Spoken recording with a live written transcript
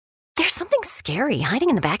There's something scary hiding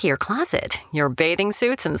in the back of your closet. Your bathing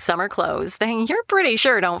suits and summer clothes that you're pretty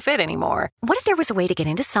sure don't fit anymore. What if there was a way to get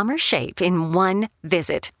into summer shape in one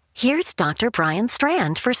visit? Here's Dr. Brian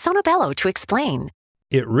Strand for Sonobello to explain.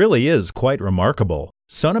 It really is quite remarkable.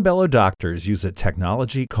 Sonobello doctors use a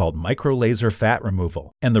technology called microlaser fat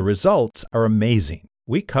removal, and the results are amazing.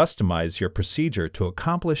 We customize your procedure to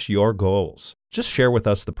accomplish your goals. Just share with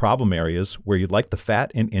us the problem areas where you'd like the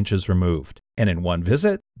fat in inches removed. And in one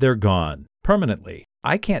visit, they're gone, permanently.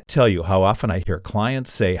 I can't tell you how often I hear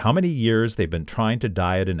clients say how many years they've been trying to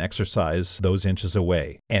diet and exercise those inches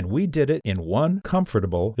away. And we did it in one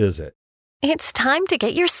comfortable visit. It's time to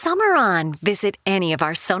get your summer on. Visit any of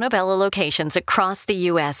our Sonobello locations across the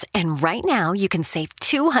U.S. and right now you can save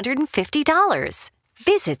 $250.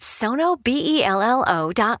 Visit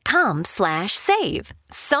sonobello.com/save.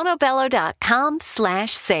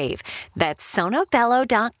 sonobello.com/save. That's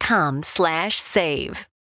sonobello.com/save.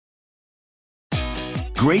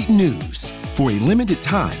 Great news! For a limited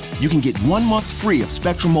time, you can get 1 month free of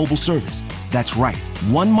Spectrum Mobile service. That's right,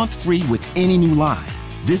 1 month free with any new line.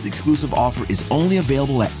 This exclusive offer is only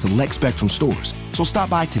available at select Spectrum stores, so stop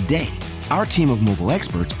by today. Our team of mobile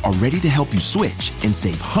experts are ready to help you switch and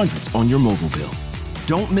save hundreds on your mobile bill.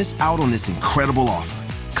 Don't miss out on this incredible offer.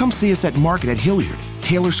 Come see us at Market at Hilliard,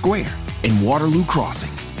 Taylor Square, and Waterloo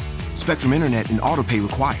Crossing. Spectrum Internet and autopay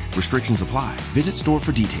required. Restrictions apply. Visit store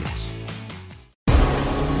for details.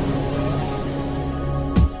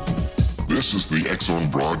 This is the X-Zone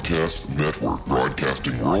Broadcast Network,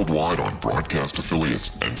 broadcasting worldwide on broadcast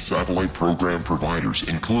affiliates and satellite program providers,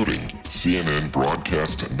 including CNN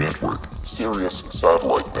Broadcast Network, Sirius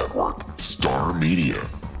Satellite Network, Star Media,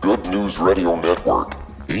 Good News Radio Network,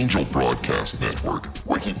 Angel Broadcast Network,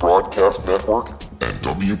 Wiki Broadcast Network, and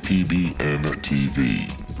WPBN TV.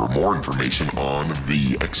 For more information on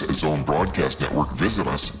the X-Zone Broadcast Network, visit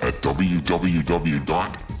us at www.xzbn.net.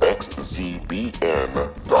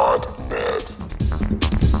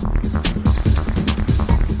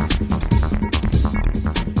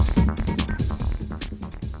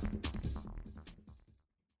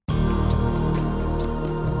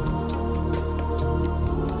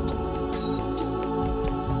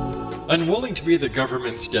 Unwilling to be the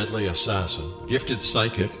government's deadly assassin, gifted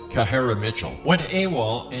psychic Kahara Mitchell went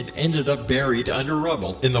AWOL and ended up buried under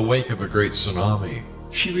rubble in the wake of a great tsunami.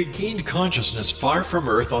 She regained consciousness far from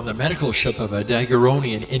Earth on the medical ship of a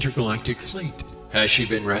Daguerreonian intergalactic fleet. Has she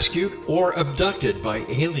been rescued or abducted by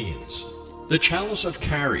aliens? The Chalice of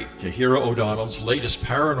Carrie, Kahira O'Donnell's latest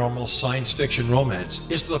paranormal science fiction romance,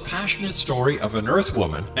 is the passionate story of an Earth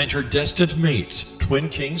woman and her destined mates, twin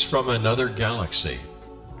kings from another galaxy.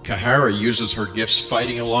 Kahara uses her gifts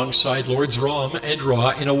fighting alongside Lords Rom and Ra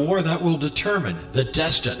in a war that will determine the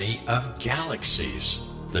destiny of galaxies.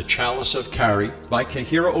 The Chalice of Carrie by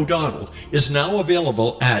Kahira O'Donnell is now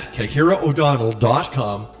available at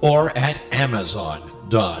KahiraO'Donnell.com or at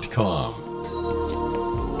Amazon.com.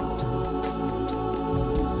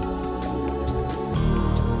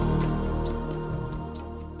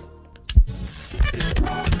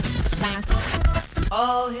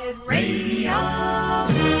 All Hit Radio.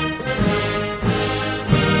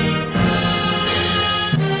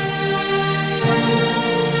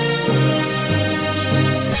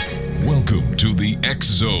 Welcome to the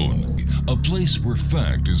X-Zone, a place where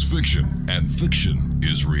fact is fiction and fiction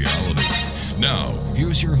is reality. Now,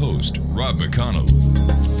 here's your host, Rob McConnell.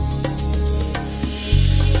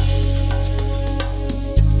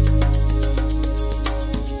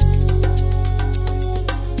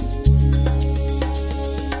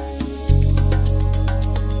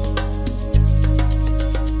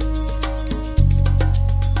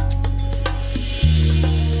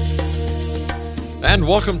 And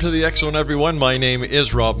welcome to the X-Zone, everyone. My name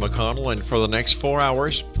is Rob McConnell, and for the next 4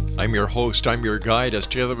 hours, I'm your host, I'm your guide, as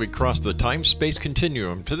together we cross the time-space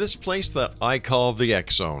continuum to this place that I call the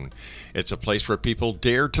X-Zone. It's a place where people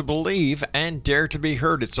dare to believe and dare to be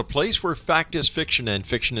heard. It's a place where fact is fiction and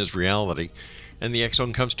fiction is reality. And the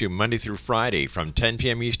X-Zone comes to you Monday through Friday from 10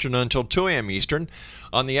 p.m. Eastern until 2 a.m. Eastern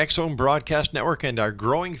on the X-Zone Broadcast Network and our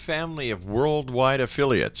growing family of worldwide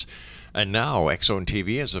affiliates. And now, X-Zone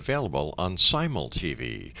TV is available on Simul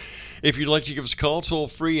TV. If you'd like to give us a call, toll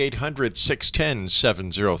free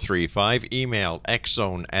 800-610-7035. Email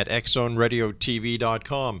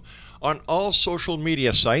xzone@xzoneradiotv.com. On all social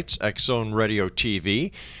media sites, X-Zone Radio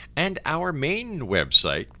TV, and our main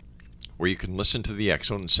website, where you can listen to the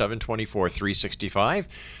X-Zone 724-365,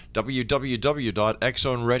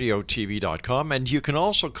 www.xzoneradiotv.com. And you can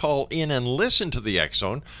also call in and listen to the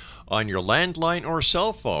X-Zone on your landline or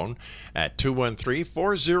cell phone at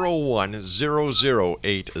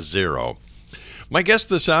 213-401-0080. My guest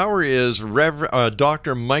this hour is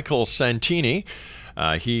Dr. Michael Santini.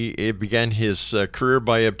 He began his career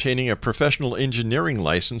by obtaining a professional engineering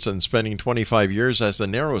license and spending 25 years as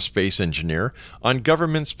an aerospace engineer on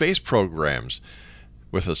government space programs.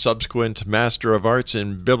 With a subsequent Master of Arts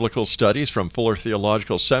in Biblical Studies from Fuller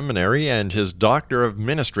Theological Seminary and his Doctor of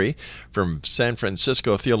Ministry from San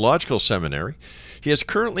Francisco Theological Seminary, he is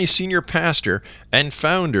currently senior pastor and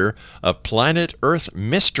founder of Planet Earth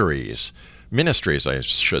Ministries, I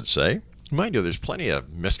should say. Mind you, there's plenty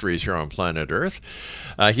of mysteries here on planet Earth.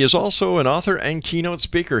 He is also an author and keynote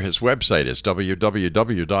speaker. His website is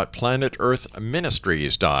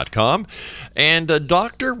www.planetearthministries.com. And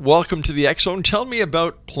Doctor, welcome to the X Zone. Tell me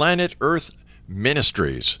about Planet Earth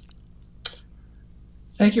Ministries.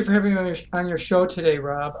 Thank you for having me on your show today,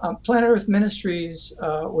 Rob. Planet Earth Ministries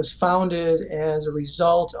was founded as a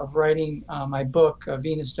result of writing my book,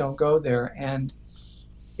 Venus Don't Go There. And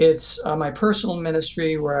it's my personal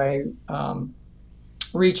ministry where I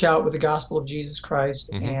reach out with the gospel of Jesus Christ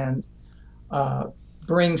and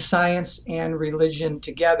bring science and religion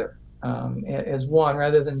together as one,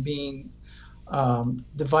 rather than being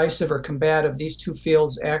divisive or combative. These two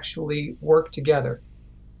fields actually work together.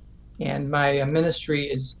 And my ministry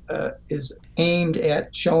is aimed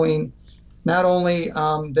at showing not only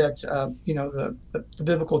that the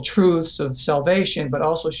biblical truths of salvation, but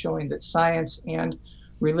also showing that science and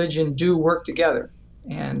religion do work together.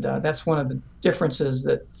 And that's one of the differences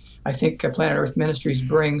that I think Planet Earth Ministries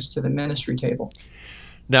brings to the ministry table.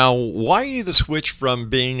 Now, why the switch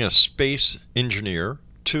from being a space engineer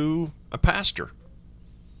to a pastor?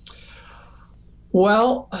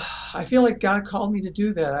 Well, I feel like God called me to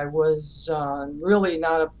do that. I was really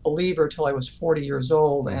not a believer till I was 40 years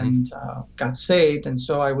old and got saved. And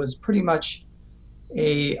so I was pretty much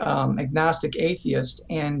a agnostic atheist,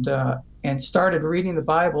 and started reading the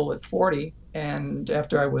Bible at 40. And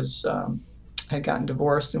after I was had gotten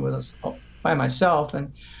divorced and was by myself,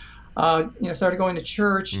 and started going to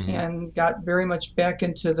church and got very much back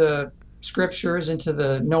into the scriptures, into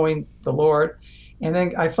the knowing the Lord. And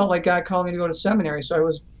then I felt like God called me to go to seminary. So I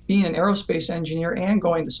was being an aerospace engineer and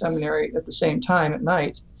going to seminary at the same time at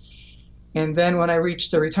night. And then when I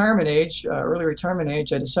reached the retirement age, early retirement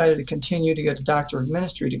age, I decided to continue to get a Doctor of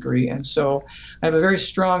Ministry degree. And so I have a very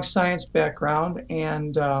strong science background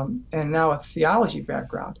and now a theology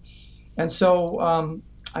background. And so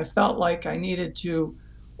I felt like I needed to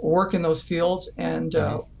work in those fields. And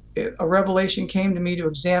a revelation came to me to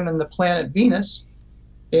examine the planet Venus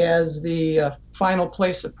as the final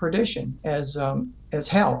place of perdition, as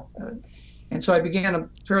hell. And so I began a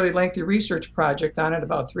fairly lengthy research project on it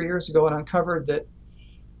about 3 years ago, and uncovered that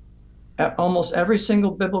at almost every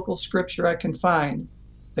single biblical scripture I can find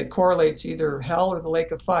that correlates either hell or the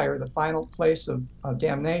lake of fire, the final place of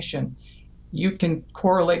damnation, you can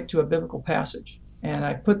correlate to a biblical passage. And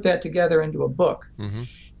I put that together into a book.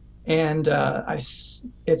 And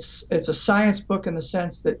it's a science book in the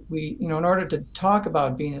sense that we, in order to talk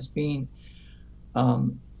about Venus being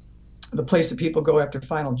the place that people go after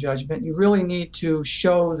final judgment, you really need to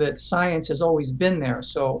show that science has always been there.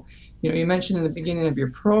 So, you mentioned in the beginning of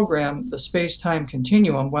your program the space-time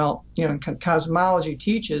continuum. Well, cosmology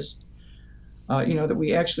teaches, that the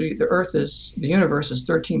universe is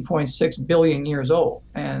 13.6 billion years old,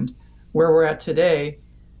 and where we're at today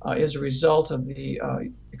is a result of the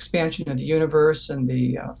expansion of the universe and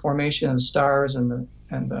the formation of the stars and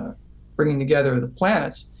the bringing together of the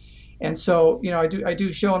planets. And so, I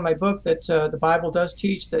do show in my book that the Bible does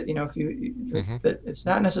teach that, that it's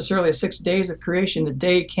not necessarily 6 days of creation. The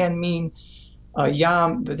day can mean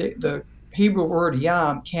yam. The Hebrew word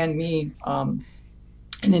yam can mean an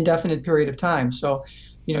indefinite period of time. So,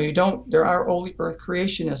 there are early Earth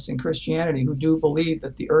creationists in Christianity who do believe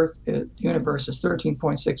that the universe is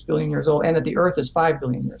 13.6 billion years old, and that the Earth is 5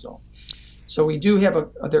 billion years old. So we do have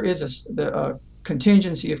there is a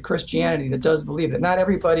contingency of Christianity that does believe that. Not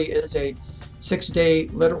everybody is a 6-day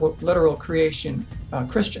literal creation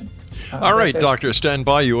Christian. All right, Doctor, stand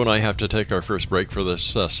by. You and I have to take our first break for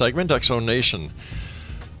this segment, X Zone Nation.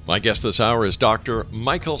 My guest this hour is Dr.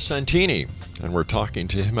 Michael Santini, and we're talking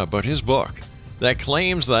to him about his book that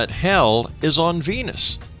claims that hell is on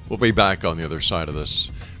Venus. We'll be back on the other side of this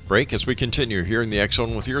break as we continue here in the X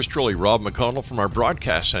Zone with yours truly, Rob McConnell, from our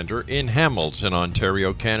broadcast center in Hamilton,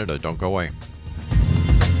 Ontario, Canada. Don't go away.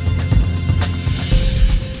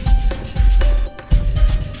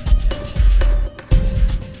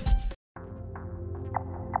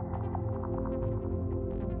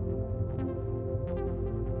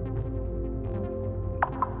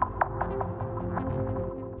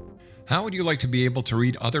 How would you like to be able to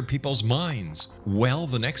read other people's minds? Well,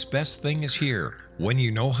 the next best thing is here. When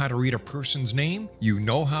you know how to read a person's name, you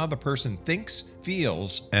know how the person thinks,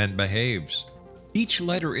 feels, and behaves. Each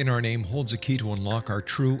letter in our name holds a key to unlock our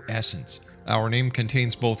true essence. Our name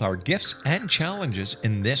contains both our gifts and challenges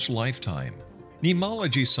in this lifetime.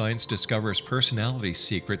 Mnemology science discovers personality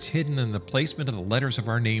secrets hidden in the placement of the letters of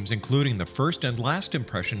our names, including the first and last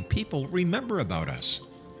impression people remember about us.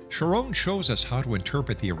 Sharon shows us how to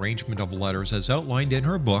interpret the arrangement of letters as outlined in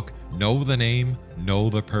her book, Know the Name, Know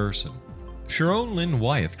the Person. Sharon Lynn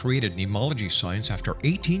Wyeth created mnemology science after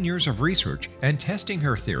 18 years of research and testing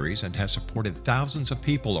her theories, and has supported thousands of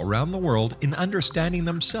people around the world in understanding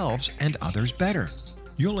themselves and others better.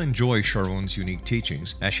 You'll enjoy Sharon's unique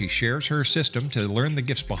teachings as she shares her system to learn the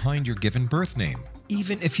gifts behind your given birth name.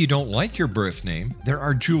 Even if you don't like your birth name, there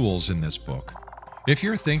are jewels in this book. If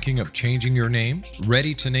you're thinking of changing your name,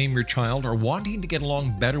 ready to name your child, or wanting to get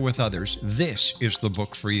along better with others, this is the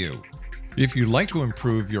book for you. If you'd like to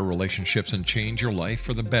improve your relationships and change your life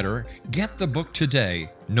for the better, get the book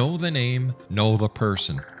today, Know the Name, Know the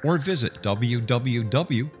Person, or visit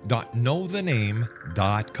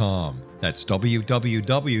www.knowthename.com. That's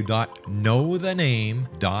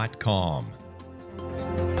www.knowthename.com.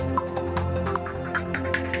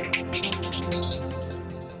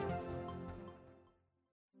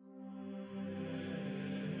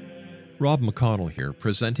 Rob McConnell here,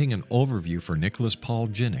 presenting an overview for Nicholas Paul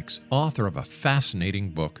Jennings, author of a fascinating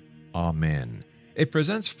book, Amen. It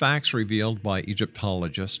presents facts revealed by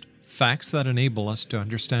Egyptologists, facts that enable us to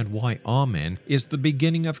understand why Amen is the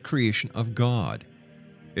beginning of creation of God.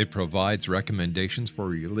 It provides recommendations for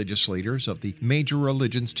religious leaders of the major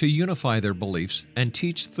religions to unify their beliefs and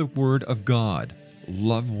teach the Word of God.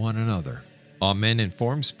 Love one another. Amen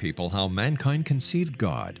informs people how mankind conceived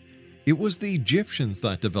God. It was the Egyptians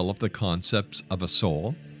that developed the concepts of a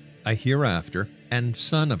soul, a hereafter, and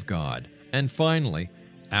Son of God. And finally,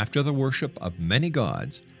 after the worship of many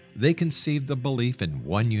gods, they conceived the belief in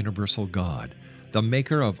one universal God, the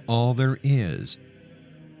maker of all there is.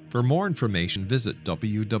 For more information, visit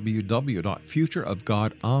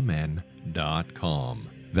www.futureofgodamen.com.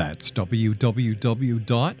 That's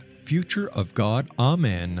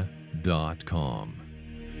www.futureofgodamen.com.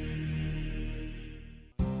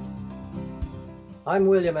 I'm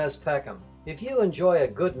William S. Peckham. If you enjoy a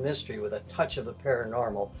good mystery with a touch of the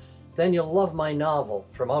paranormal, then you'll love my novel,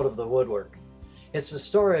 From Out of the Woodwork. It's the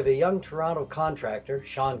story of a young Toronto contractor,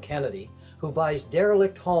 Sean Kennedy, who buys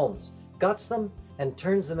derelict homes, guts them, and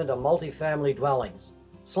turns them into multi-family dwellings.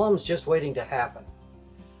 Slums just waiting to happen.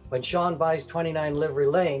 When Sean buys 29 Livery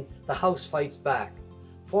Lane, the house fights back.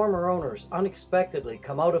 Former owners unexpectedly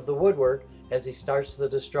come out of the woodwork as he starts the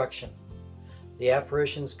destruction. The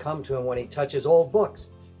apparitions come to him when he touches old books,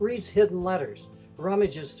 reads hidden letters,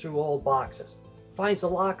 rummages through old boxes, finds a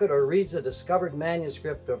locket, or reads a discovered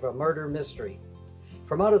manuscript of a murder mystery.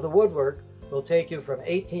 From Out of the Woodwork will take you from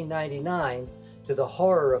 1899 to the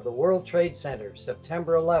horror of the World Trade Center,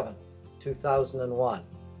 September 11, 2001.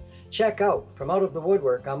 Check out From Out of the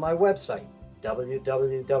Woodwork on my website,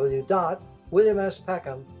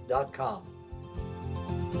 www.williamspeckham.com.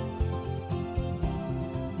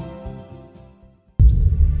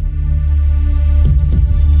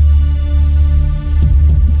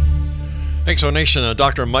 Exonation,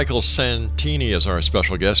 Dr. Michael Santini is our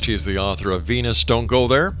special guest. He's the author of Venus, Don't Go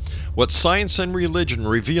There, What Science and Religion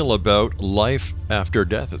Reveal About Life After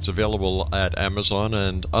Death. It's available at Amazon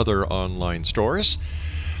and other online stores.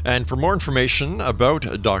 And for more information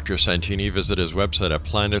about Dr. Santini, visit his website at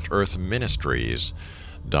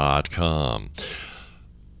planetearthministries.com.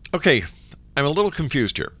 Okay, I'm a little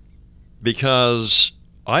confused here because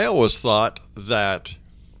I always thought that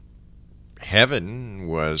heaven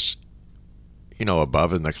was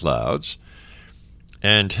above in the clouds,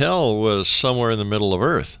 and hell was somewhere in the middle of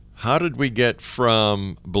Earth. How did we get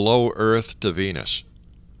from below Earth to Venus?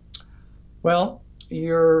 Well,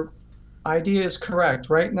 your idea is correct.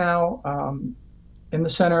 Right now, in the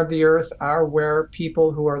center of the Earth are where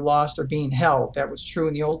people who are lost are being held. That was true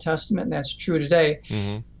in the Old Testament, and that's true today.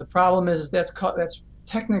 Mm-hmm. The problem is that's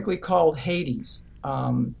technically called Hades.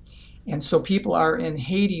 And so people are in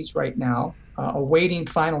Hades right now, awaiting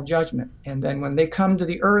final judgment. And then when they come to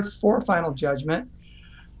the earth for final judgment,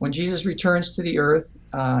 when Jesus returns to the earth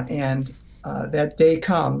and that day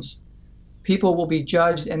comes, people will be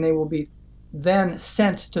judged, and they will be then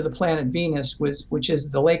sent to the planet Venus, which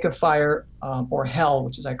is the lake of fire, or hell,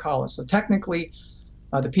 which is I call it. So technically,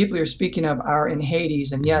 the people you're speaking of are in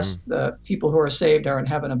Hades, and yes, the people who are saved are in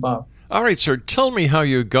heaven above. All right, sir, tell me how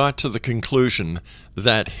you got to the conclusion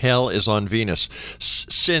that hell is on Venus,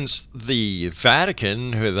 since the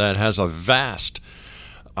Vatican, that has a vast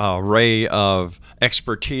array of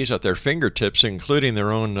expertise at their fingertips, including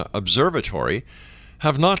their own observatory,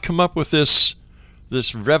 have not come up with this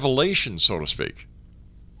revelation, so to speak.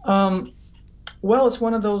 Well, it's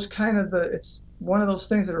one of those it's one of those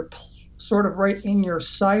things that are sort of right in your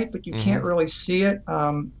sight, but you can't really see it.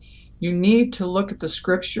 You need to look at the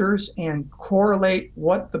scriptures and correlate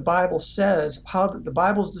what the Bible says, how the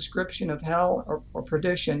Bible's description of hell or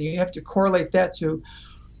perdition. You have to correlate that to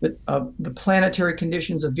the planetary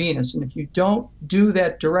conditions of Venus. And if you don't do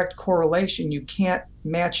that direct correlation, you can't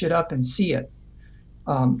match it up and see it.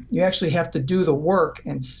 You actually have to do the work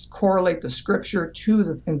and correlate the scripture to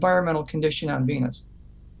the environmental condition on Venus.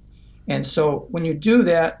 And so when you do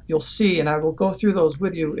that, you'll see, and I will go through those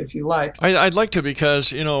with you if you like. I'd like to,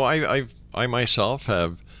 because, I myself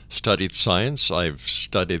have studied science, I've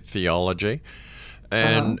studied theology,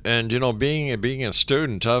 and being a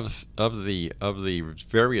student of the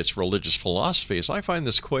various religious philosophies, I find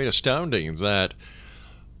this quite astounding that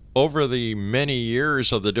over the many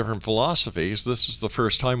years of the different philosophies, this is the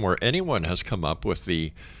first time where anyone has come up with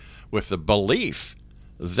the belief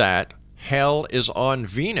that hell is on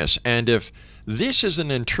Venus. And if this is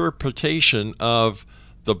an interpretation of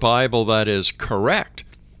the Bible that is correct,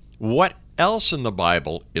 what else in the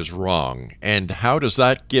Bible is wrong? And how does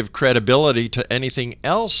that give credibility to anything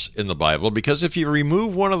else in the Bible? Because if you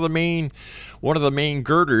remove one of the main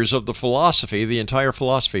girders of the philosophy, the entire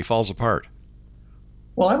philosophy falls apart.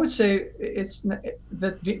 Well, I would say it's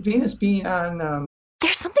that Venus being on...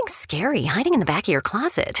 There's something scary hiding in the back of your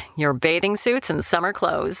closet. Your bathing suits and summer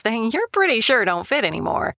clothes, you're pretty sure don't fit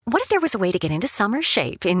anymore. What if there was a way to get into summer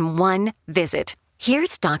shape in one visit?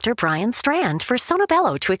 Here's Dr. Brian Strand for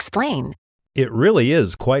Sonobello to explain. It really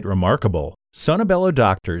is quite remarkable. Sonobello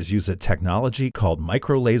doctors use a technology called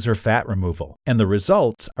micro-laser fat removal, and the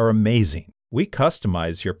results are amazing. We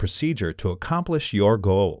customize your procedure to accomplish your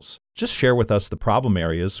goals. Just share with us the problem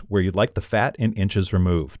areas where you'd like the fat in inches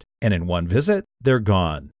removed. And in one visit, they're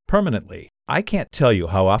gone permanently. I can't tell you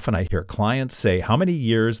how often I hear clients say how many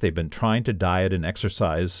years they've been trying to diet and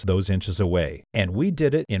exercise those inches away. And we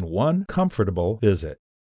did it in one comfortable visit.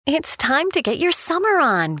 It's time to get your summer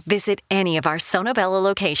on. Visit any of our Sonobello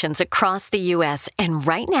locations across the U.S. and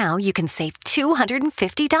right now you can save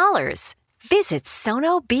 $250. Visit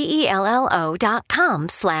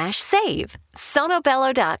sonobello.com/save.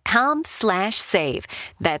 Sonobello.com/save.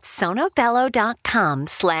 That's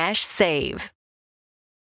sonobello.com/save.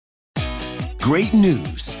 Great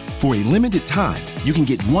news! For a limited time, you can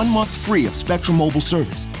get 1 month free of Spectrum Mobile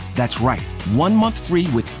service. That's right, 1 month free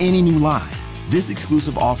with any new line. This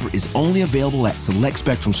exclusive offer is only available at select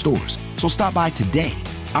Spectrum stores, so stop by today.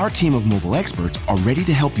 Our team of mobile experts are ready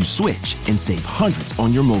to help you switch and save hundreds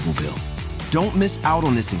on your mobile bill. Don't miss out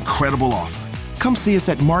on this incredible offer. Come see us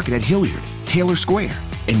at Market at Hilliard, Taylor Square,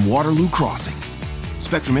 and Waterloo Crossing.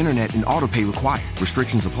 Spectrum Internet and autopay required.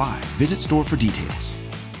 Restrictions apply. Visit store for details.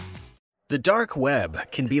 The dark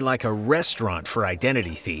web can be like a restaurant for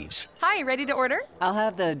identity thieves. Hi, ready to order? I'll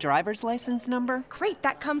have the driver's license number. Great,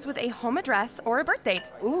 that comes with a home address or a birth date.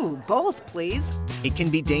 Ooh, both, please. It can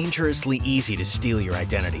be dangerously easy to steal your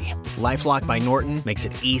identity. LifeLock by Norton makes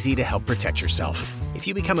it easy to help protect yourself. If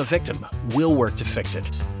you become a victim, we'll work to fix it.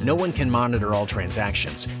 No one can monitor all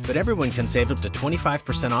transactions, but everyone can save up to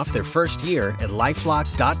 25% off their first year at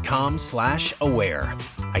LifeLock.com/aware.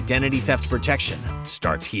 Identity theft protection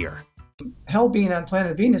starts here. Hell being on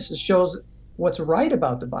planet Venus shows what's right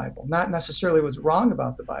about the Bible, not necessarily what's wrong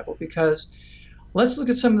about the Bible, because let's look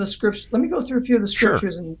at some of the scriptures. Let me go through a few of the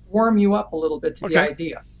scriptures and warm you up a little bit to the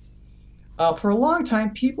idea. For a long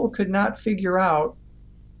time, people could not figure out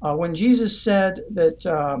when Jesus said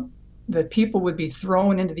that people would be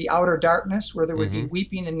thrown into the outer darkness where there would be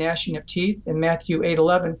weeping and gnashing of teeth in Matthew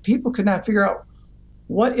 8:11. People could not figure out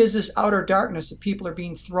what is this outer darkness that people are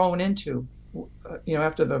being thrown into,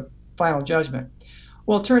 after the final judgment.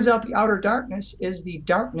 Well, it turns out the outer darkness is the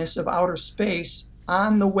darkness of outer space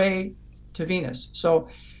on the way to Venus. So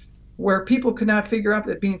where people could not figure out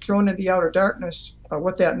that being thrown into the outer darkness,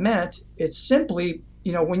 what that meant, it's simply,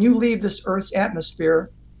 when you leave this Earth's atmosphere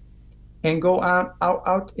and go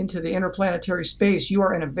out into the interplanetary space, you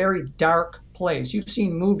are in a very dark place. You've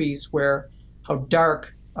seen movies where how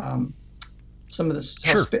dark some of this,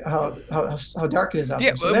 how dark it is out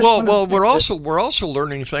there. So we're also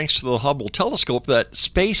learning, thanks to the Hubble telescope, that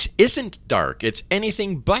space isn't dark. It's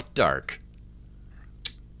anything but dark.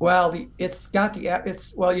 Well, the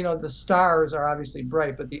stars are obviously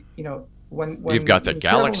bright, but when you've got the you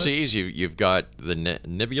travel galaxies, you've got the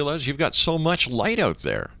nebulas, you've got so much light out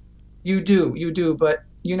there. You do. But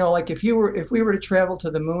like if we were to travel to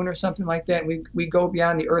the moon or something like that, and we go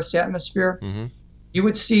beyond the Earth's atmosphere, you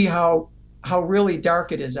would see how really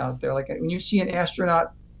dark it is out there. Like when you see an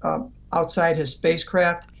astronaut outside his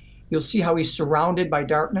spacecraft, you'll see how he's surrounded by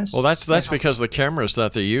darkness. Well, that's because the cameras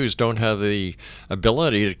that they use don't have the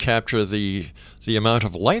ability to capture the amount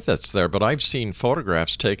of light that's there. But I've seen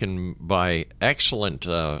photographs taken by excellent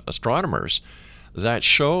astronomers that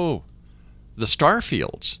show the star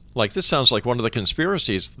fields. Like, this sounds like one of the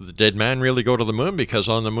conspiracies. Did man really go to the moon because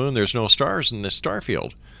on the moon there's no stars in this star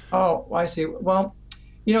field? Oh, I see. Well,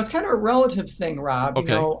 it's kind of a relative thing, Rob.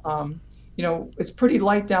 Okay. It's pretty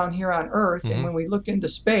light down here on Earth, and when we look into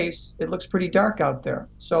space, it looks pretty dark out there.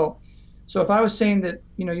 So if I was saying that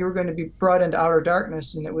you were going to be brought into outer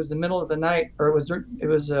darkness, and it was the middle of the night, or it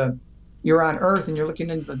was you're on Earth and you're looking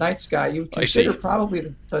into the night sky, you would consider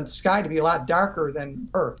probably the sky to be a lot darker than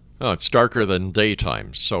Earth. Oh, it's darker than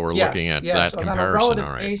daytime, so we're looking at that so comparison.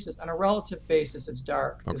 On a relative basis, it's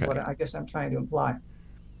dark. Okay. Is what I guess I'm trying to imply.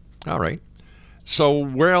 All right. So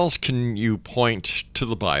where else can you point to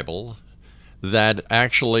the Bible that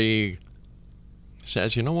actually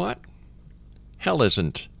says, you know what? Hell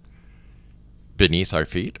isn't beneath our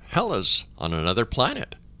feet. Hell is on another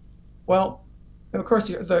planet. Well, of course,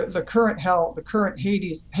 the current hell, the current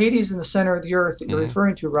Hades in the center of the earth that you're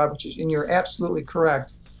referring to, Rob, and you're absolutely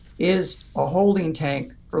correct, is a holding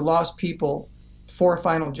tank for lost people for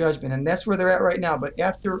final judgment. And that's where they're at right now. But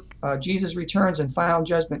after Jesus returns and final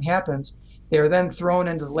judgment happens, they are then thrown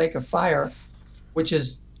into the lake of fire, which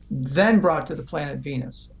is then brought to the planet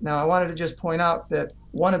Venus. Now, I wanted to just point out that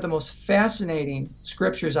one of the most fascinating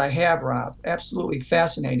scriptures I have, Rob, absolutely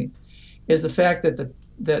fascinating, is the fact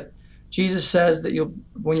that Jesus says that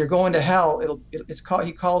when you're going to hell,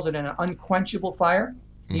 he calls it an unquenchable fire.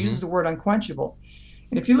 He uses the word unquenchable.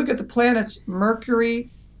 And if you look at the planets Mercury,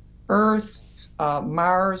 Earth,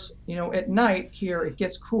 Mars, at night here it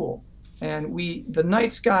gets cool, and the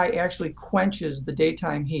night sky actually quenches the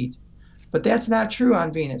daytime heat. But that's not true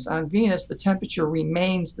on Venus. On Venus, the temperature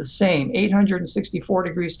remains the same, 864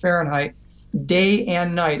 degrees Fahrenheit, day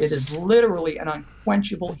and night. It is literally an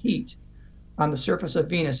unquenchable heat on the surface of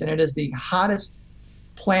Venus, and it is the hottest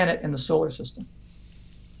planet in the solar system.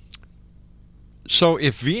 So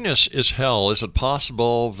if Venus is hell, is it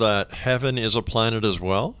possible that heaven is a planet as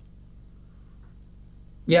well?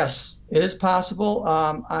 Yes, it is possible.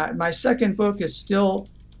 My second book is still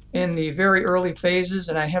in the very early phases,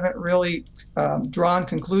 and I haven't really drawn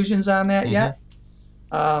conclusions on that yet.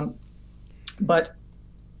 But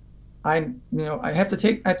I have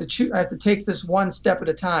to take this one step at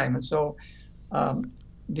a time. And so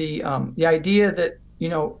the idea that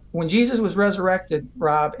when Jesus was resurrected,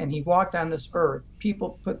 Rob, and he walked on this earth,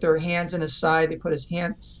 people put their hands in his side. They put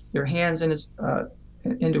their hands in his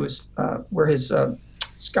into his where his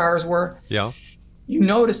scars were. Yeah. You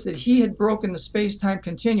notice that he had broken the space-time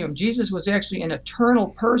continuum. Jesus was actually an eternal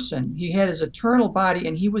person. He had his eternal body,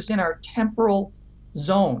 and he was in our temporal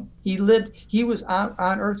zone. He was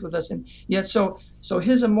on Earth with us, and yet so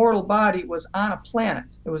his immortal body was on a planet.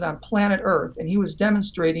 It was on planet Earth, and he was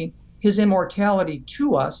demonstrating his immortality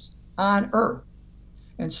to us on Earth.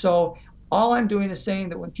 And so all I'm doing is saying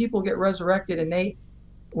that when people get resurrected, and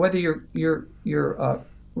whether you're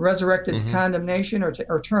resurrected to condemnation or to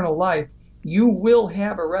eternal life, you will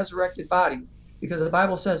have a resurrected body, because the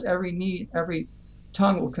Bible says every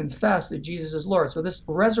tongue will confess that Jesus is Lord. So this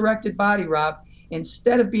resurrected body, Rob,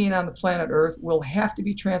 instead of being on the planet Earth, will have to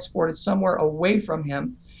be transported somewhere away from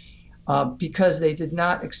him because they did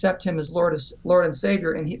not accept him as Lord and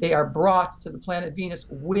Savior, and they are brought to the planet Venus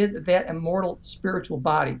with that immortal spiritual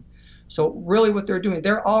body. So really what they're doing,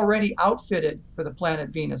 they're already outfitted for the planet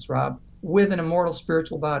Venus, Rob, with an immortal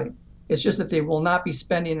spiritual body. It's just that they will not be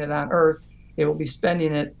spending it on Earth. They will be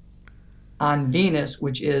spending it on Venus,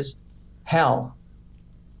 which is hell.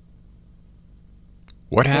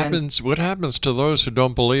 What happens to those who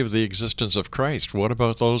don't believe the existence of Christ? What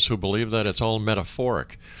about those who believe that it's all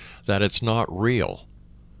metaphoric, that it's not real?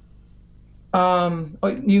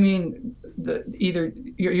 You mean either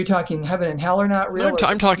you're talking heaven and hell are not real?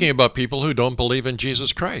 I'm talking about people who don't believe in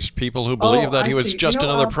Jesus Christ, people who believe that he was just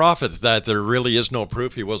another prophet, that there really is no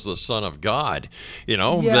proof he was the Son of God.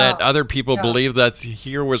 That other people believe that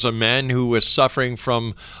here was a man who was suffering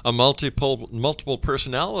from a multiple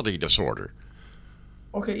personality disorder.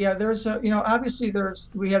 Okay, yeah, there's obviously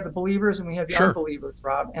we have the believers and we have the unbelievers,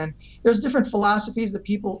 Rob, and there's different philosophies that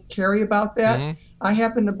people carry about that. I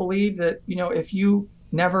happen to believe that if you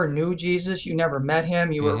never knew Jesus, you never met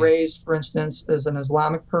him, you were raised, for instance, as an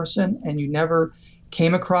Islamic person, and you never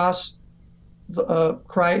came across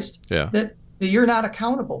Christ, that you're not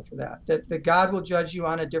accountable for that, that God will judge you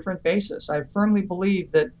on a different basis. I firmly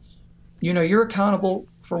believe that, you're accountable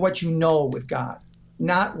for what you know with God,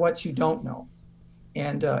 not what you don't know.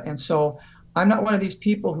 And so I'm not one of these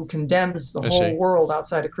people who condemns the whole world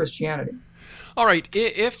outside of Christianity. All right.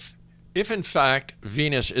 If in fact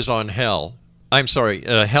Venus is on hell,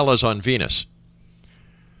 hell is on Venus,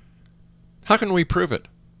 how can we prove it?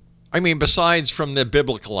 I mean, besides from the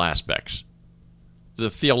biblical aspects, the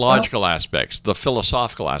theological aspects, the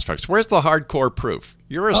philosophical aspects, where's the hardcore proof?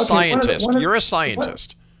 You're a scientist. You're a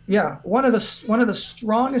scientist. One of the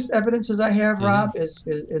strongest evidences I have, Rob, is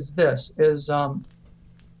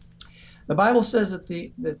the Bible says that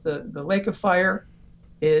the lake of fire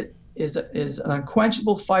is an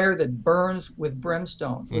unquenchable fire that burns with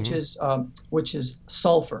brimstone, which is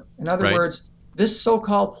sulfur. In other words, this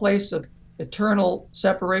so-called place of eternal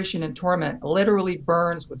separation and torment literally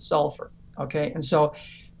burns with sulfur. Okay, and so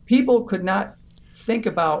people could not think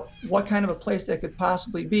about what kind of a place that could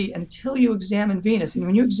possibly be until you examine Venus. And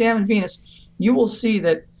when you examine Venus, you will see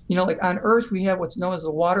that, like on Earth, we have what's known as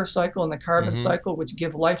the water cycle and the carbon cycle, which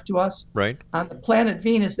give life to us. Right. On the planet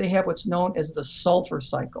Venus, they have what's known as the sulfur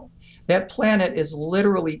cycle. That planet is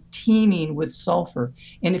literally teeming with sulfur.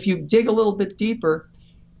 And if you dig a little bit deeper,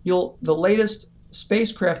 the latest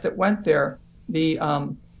spacecraft that went there, the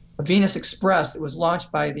Venus Express, that was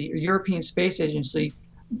launched by the European Space Agency,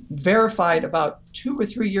 verified about 2 or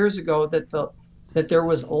 3 years ago that there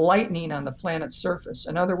was lightning on the planet's surface.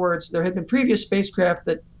 In other words, there had been previous spacecraft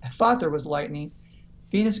that thought there was lightning.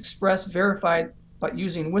 Venus Express verified by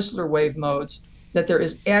using Whistler wave modes that there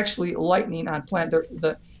is actually lightning on planet.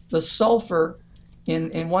 The sulfur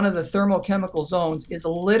in one of the thermochemical zones is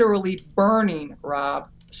literally burning, Rob.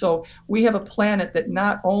 So we have a planet that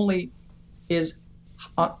not only is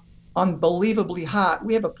unbelievably hot,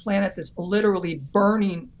 we have a planet that's literally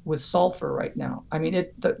burning with sulfur right now. I mean,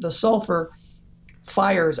 the sulfur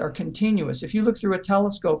fires are continuous. If you look through a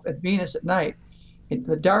telescope at Venus at night,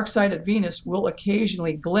 the dark side of Venus will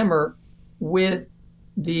occasionally glimmer with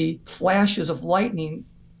the flashes of lightning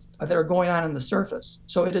that are going on the surface.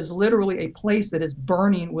 So it is literally a place that is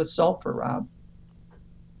burning with sulfur, Rob.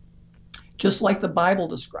 Just like the Bible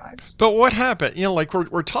describes. But what happened? Like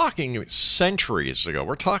we're talking centuries ago.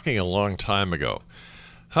 We're talking a long time ago.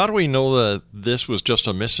 How do we know that this was just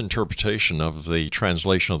a misinterpretation of the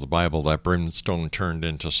translation of the Bible, that brimstone turned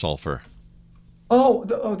into sulfur?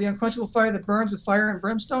 The unquenchable fire that burns with fire and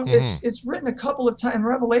brimstone. It's written a couple of times.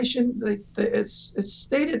 Revelation, it's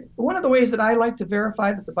stated. One of the ways that I like to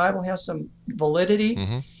verify that the Bible has some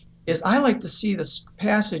validity is I like to see this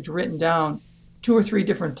passage written down 2 or 3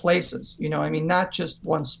 different places. Not just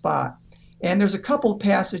one spot. And there's a couple of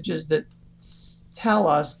passages that tell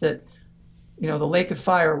us that, the lake of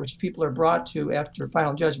fire, which people are brought to after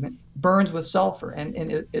final judgment, burns with sulfur. And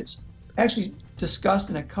it's actually discussed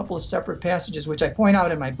in a couple of separate passages, which I point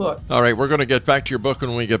out in my book. All right, we're going to get back to your book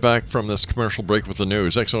when we get back from this commercial break with the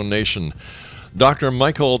news. X-Zone Nation. Dr.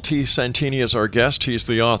 Michael T. Santini is our guest. He's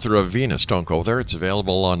the author of Venus. Don't go there. It's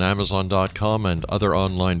available on Amazon.com and other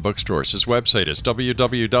online bookstores. His website is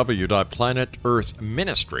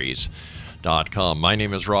www.planetearthministries.com. My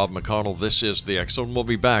name is Rob McConnell. This is the X-Zone. We'll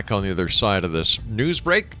be back on the other side of this news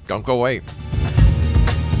break. Don't go away.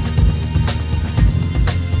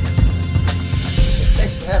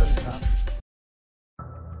 Thanks for having me, Rob.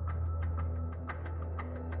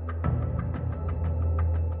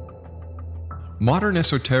 Modern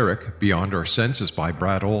Esoteric, Beyond Our Senses by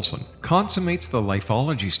Brad Olson, consummates the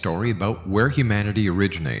lifeology story about where humanity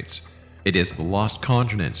originates. It is the lost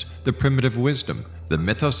continents, the primitive wisdom, the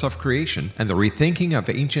mythos of creation, and the rethinking of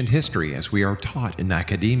ancient history as we are taught in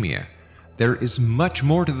academia. There is much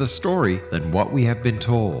more to the story than what we have been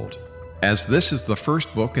told. As this is the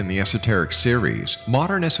first book in the Esoteric series,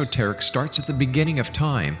 Modern Esoteric starts at the beginning of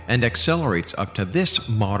time and accelerates up to this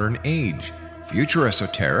modern age. Future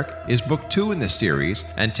Esoteric is book 2 in the series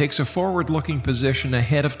and takes a forward-looking position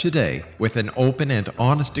ahead of today with an open and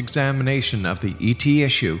honest examination of the ET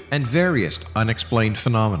issue and various unexplained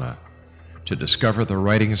phenomena. To discover the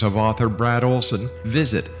writings of author Brad Olson,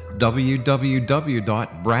 visit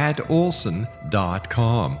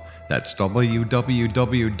www.bradolson.com. That's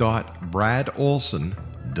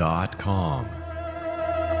www.bradolson.com.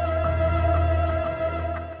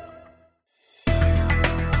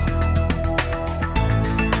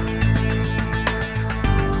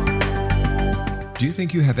 Do you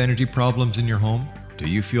think you have energy problems in your home? Do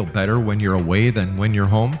you feel better when you're away than when you're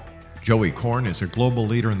home? Joey Korn is a global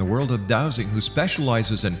leader in the world of dowsing who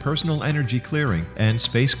specializes in personal energy clearing and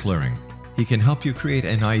space clearing. He can help you create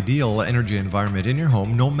an ideal energy environment in your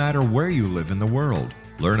home no matter where you live in the world.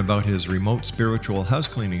 Learn about his remote spiritual house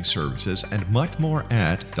cleaning services and much more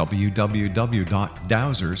at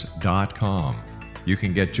www.dowsers.com. You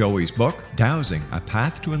can get Joey's book, Dowsing, A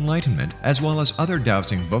Path to Enlightenment, as well as other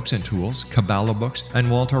dowsing books and tools, Kabbalah books, and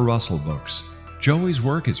Walter Russell books. Joey's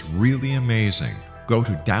work is really amazing. Go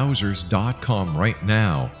to dowsers.com right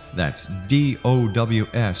now. That's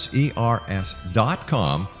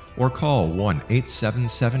DOWSERS.com or call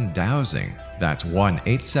 1-877-DOWSING. That's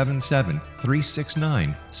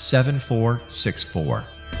 1-877-369-7464.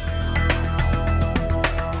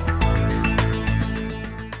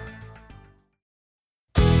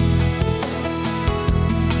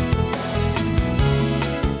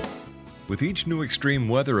 With each new extreme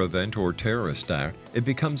weather event or terrorist act, it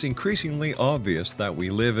becomes increasingly obvious that we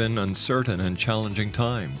live in uncertain and challenging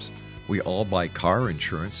times. We all buy car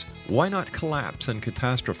insurance. Why not collapse and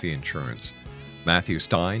catastrophe insurance? Matthew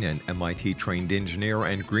Stein, an MIT-trained engineer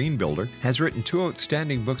and green builder, has written 2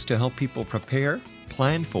 outstanding books to help people prepare,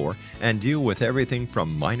 plan for, and deal with everything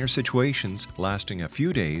from minor situations lasting a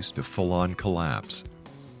few days to full-on collapse.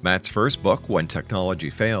 Matt's first book, When Technology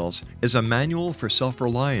Fails, is a manual for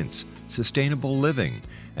self-reliance, sustainable living,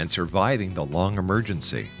 and surviving the long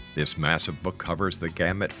emergency. This massive book covers the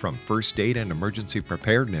gamut from first aid and emergency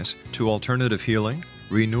preparedness to alternative healing,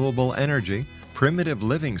 renewable energy, primitive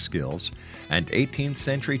living skills, and 18th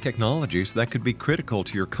century technologies that could be critical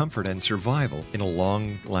to your comfort and survival in a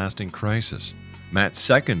long-lasting crisis. Matt's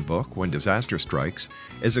second book, When Disaster Strikes,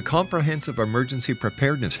 is a comprehensive emergency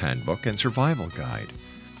preparedness handbook and survival guide.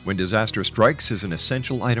 When Disaster Strikes is an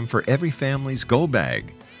essential item for every family's go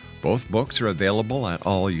bag. Both books are available at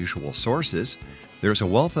all usual sources. There's a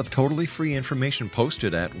wealth of totally free information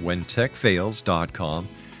posted at whentechfails.com,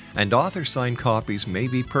 and author-signed copies may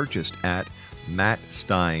be purchased at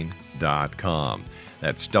mattstein.com.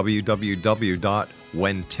 That's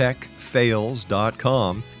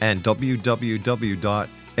www.whentechfails.com and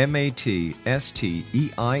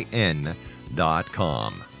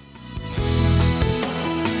www.mattstein.com.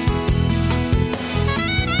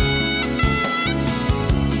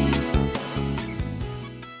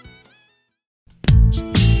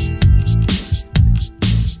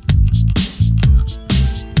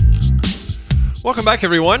 Welcome back,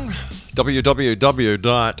 everyone.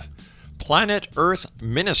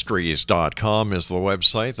 www.planetearthministries.com is the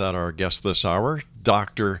website that our guest this hour,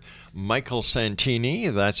 Dr. Michael Santini,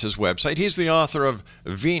 that's his website. He's the author of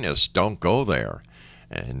Venus, Don't Go There.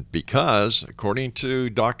 And because, according to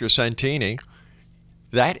Dr. Santini,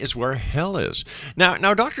 that is where hell is.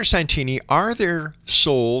 Now, Dr. Santini, are there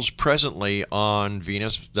souls presently on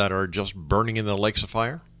Venus that are just burning in the lakes of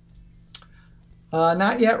fire?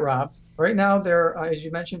 Not yet, Rob. Right now, they're, as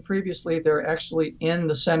you mentioned previously, they're actually in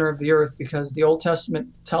the center of the earth because the Old Testament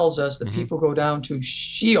tells us that people go down to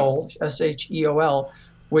Sheol, S-H-E-O-L,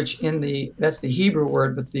 which that's the Hebrew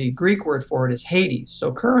word, but the Greek word for it is Hades.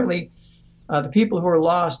 So currently, the people who are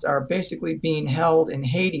lost are basically being held in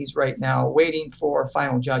Hades right now, waiting for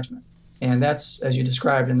final judgment. And that's, as you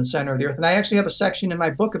described, in the center of the earth. And I actually have a section in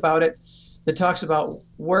my book about it that talks about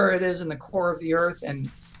where it is in the core of the earth and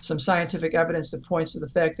some scientific evidence that points to the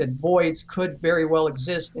fact that voids could very well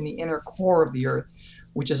exist in the inner core of the earth,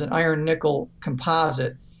 which is an iron-nickel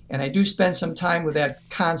composite. And I do spend some time with that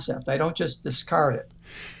concept. I don't just discard it.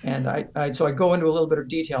 And so I go into a little bit of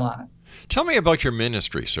detail on it. Tell me about your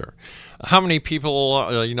ministry, sir. How many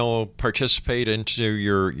people, participate into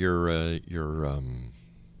your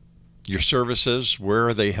services? Where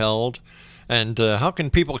are they held? And how can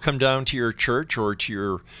people come down to your church or to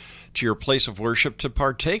your place of worship to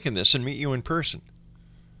partake in this and meet you in person?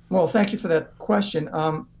 Well, thank you for that question.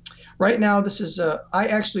 Right now, this is I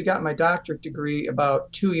actually got my doctorate degree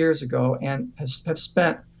about 2 years ago and have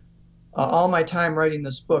spent all my time writing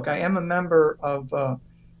this book. I am a member of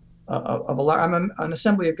I'm an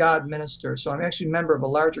Assembly of God minister, so I'm actually a member of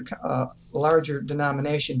a larger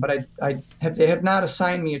denomination. But they have not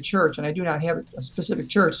assigned me a church, and I do not have a specific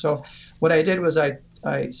church. So what I did was I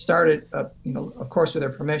started, of course, with their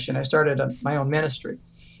permission, I started my own ministry.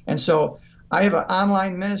 And so I have an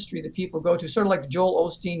online ministry that people go to, sort of like Joel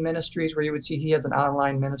Osteen Ministries, where you would see he has an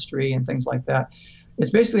online ministry and things like that. It's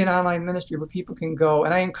basically an online ministry where people can go.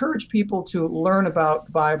 And I encourage people to learn about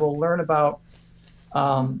the Bible, learn about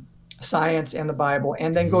science and the Bible,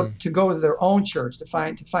 and then go to their own church, to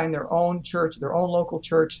find their own church, their own local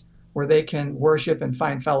church, where they can worship and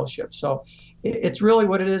find fellowship. So it's really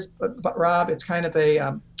what it is, but Rob, it's kind of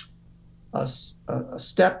a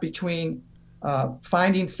step between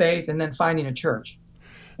finding faith and then finding a church.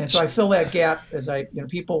 And so I fill that gap as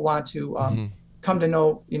people want to come to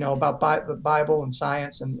know, about the Bible and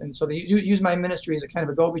science. And so they use my ministry as a kind of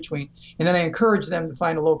a go-between. And then I encourage them to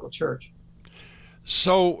find a local church.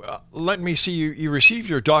 So let me see, you received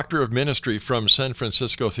your Doctor of Ministry from San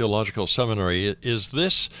Francisco Theological Seminary. Is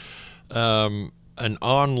this an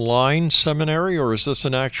online seminary, or is this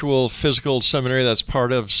an actual physical seminary that's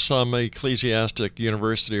part of some ecclesiastic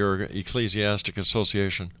university or ecclesiastic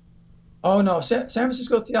association? Oh, no. San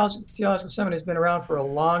Francisco Theological Seminary has been around for a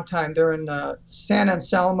long time. They're in San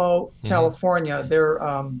Anselmo, California.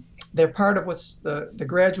 They're part of what's the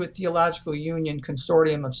Graduate Theological Union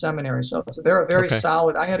Consortium of Seminaries. So they're a very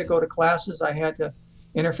solid. I had to go to classes. I had to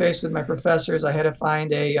interface with my professors. I had to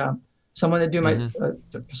find someone to do my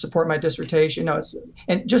to support my dissertation.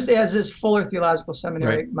 And just as is Fuller Theological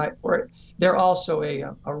Seminary, they're also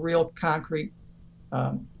a real concrete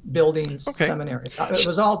buildings seminary. It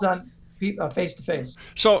was all done face to face.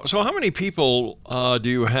 So how many people do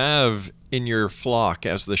you have in your flock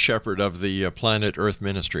as the shepherd of the Planet Earth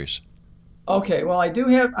Ministries? Okay, well,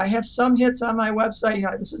 I have some hits on my website.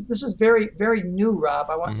 This is very, very new,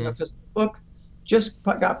 Rob. I want because the book just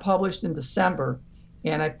got published in December,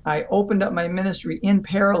 and I opened up my ministry in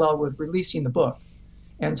parallel with releasing the book.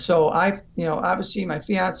 And so obviously my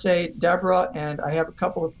fiance Deborah, and I have a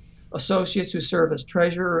couple of associates who serve as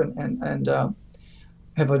treasurer and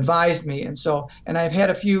have advised me. And I've had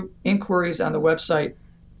a few inquiries on the website.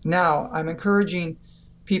 Now I'm encouraging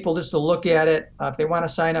people just to look at it. If they want to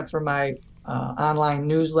sign up for my online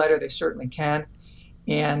newsletter, they certainly can,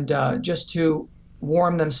 and just to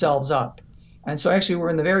warm themselves up. And so actually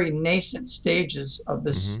we're in the very nascent stages of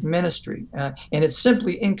this ministry, and it's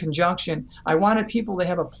simply in conjunction. I wanted people to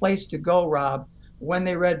have a place to go, Rob, when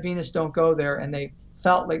they read Venus Don't Go There, and they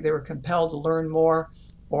felt like they were compelled to learn more,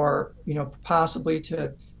 or possibly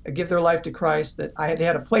to give their life to Christ, that I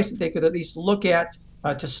had a place that they could at least look at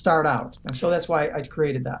to start out. And so that's why I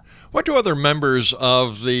created that. What do other members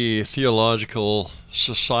of the Theological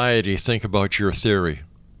Society think about your theory?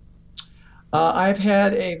 I've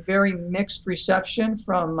had a very mixed reception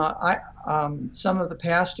from some of the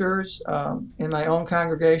pastors in my own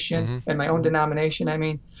congregation and my own denomination.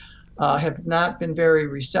 Have not been very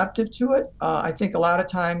receptive to it. I think a lot of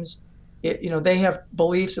times, they have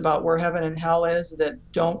beliefs about where heaven and hell is that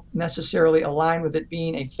don't necessarily align with it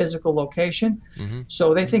being a physical location.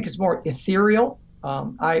 So they think it's more ethereal.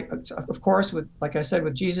 Of course, like I said,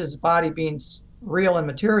 with Jesus' body being real and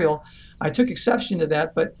material, I took exception to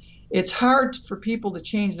that. But it's hard for people to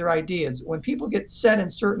change their ideas. When people get set in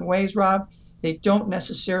certain ways, Rob, they don't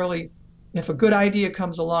necessarily, if a good idea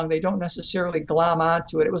comes along, they don't necessarily glom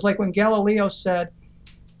onto it. It was like when Galileo said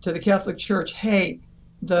to the Catholic Church, hey,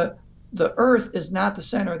 the earth is not the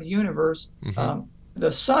center of the universe.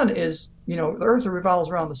 The sun is, the earth revolves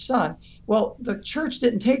around the sun. Well, the church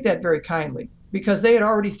didn't take that very kindly, because they had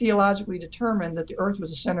already theologically determined that the earth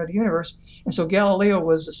was the center of the universe. And so Galileo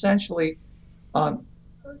was essentially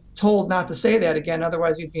told not to say that again,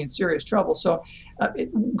 otherwise he'd be in serious trouble. So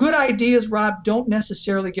good ideas, Rob, don't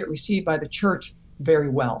necessarily get received by the church very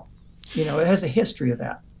well. It has a history of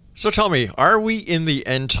that. So tell me, are we in the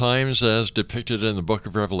end times as depicted in the book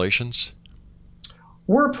of Revelations?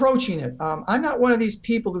 We're approaching it. I'm not one of these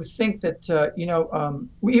people who think that,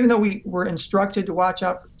 even though we were instructed to watch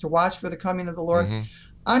for the coming of the Lord,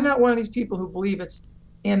 I'm not one of these people who believe it's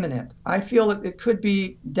imminent. I feel that it could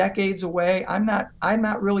be decades away. I'm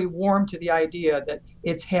not really warm to the idea that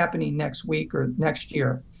it's happening next week or next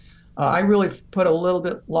year. I really put a little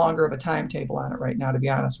bit longer of a timetable on it right now, to be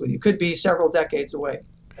honest with you. It could be several decades away,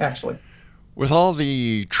 actually. With all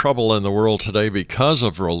the trouble in the world today because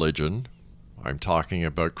of religion, I'm talking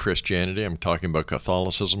about Christianity, I'm talking about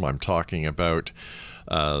Catholicism, I'm talking about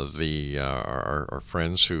our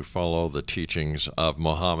friends who follow the teachings of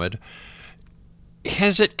Muhammad.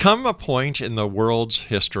 Has it come a point in the world's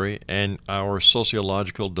history and our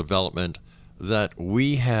sociological development that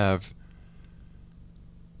we've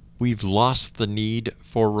lost the need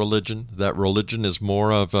for religion, that religion is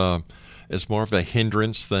more of a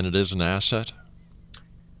hindrance than it is an asset?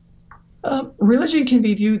 Religion can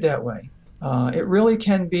be viewed that way. It really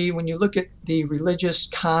can be, when you look at the religious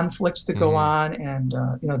conflicts that go on, and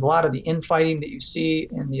a lot of the infighting that you see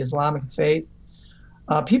in the Islamic faith.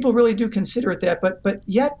 People really do consider it that, but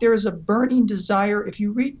yet there's a burning desire. If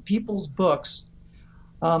you read people's books,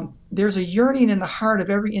 there's a yearning in the heart of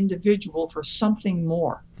every individual for something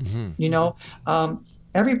more.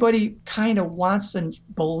 Everybody kind of wants to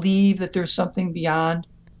believe that there's something beyond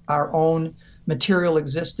our own material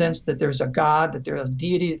existence, that there's a God, that there's a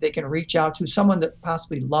deity that they can reach out to, someone that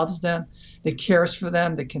possibly loves them, that cares for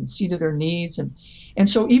them, that can see to their needs. And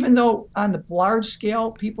so even though on the large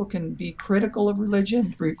scale, people can be critical of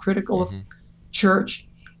religion, be critical of church,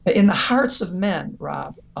 in the hearts of men,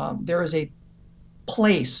 Rob, there is a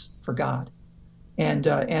place for God. And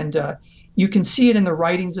you can see it in the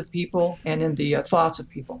writings of people and in the thoughts of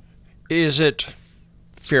people. Is it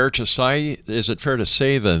fair to say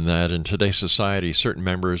then that in today's society, certain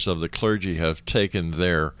members of the clergy have taken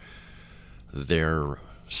their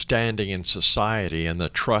standing in society and the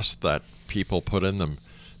trust that people put in them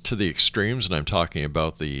to the extremes? And I'm talking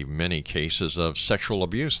about the many cases of sexual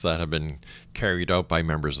abuse that have been carried out by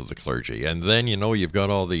members of the clergy. And then, you've got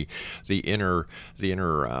all the inner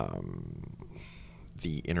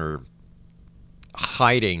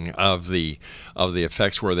hiding of the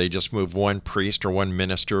effects, where they just move one priest or one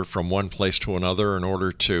minister from one place to another in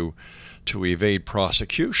order to evade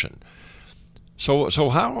prosecution. So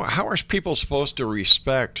how are people supposed to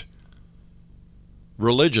respect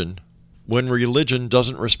religion when religion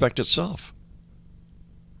doesn't respect itself?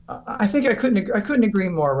 I think I couldn't agree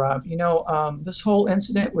more, Rob. This whole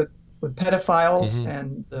incident with pedophiles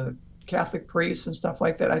and the Catholic priests and stuff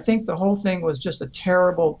like that, I think the whole thing was just a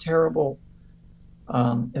terrible, terrible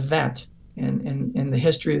event in the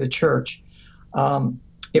history of the church.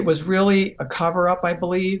 It was really a cover-up, I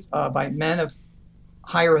believe, by men of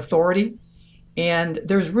higher authority, and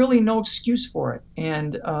there's really no excuse for it.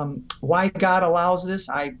 And why God allows this,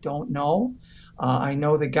 I don't know. I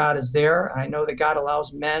know that God is there. I know that God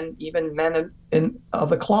allows men, even men of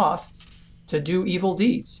the cloth, to do evil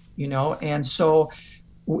deeds, and so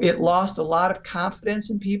it lost a lot of confidence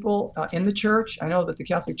in people in the church. I know that the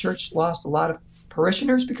Catholic Church lost a lot of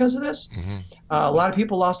parishioners because of this. A lot of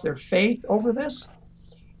people lost their faith over this.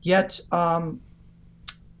 Yet,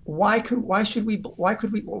 why should we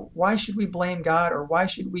blame God, or why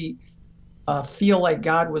should we feel like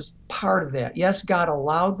God was part of that? Yes, God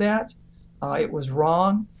allowed that. It was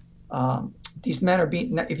wrong. These men are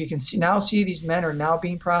being, if you can see, these men are now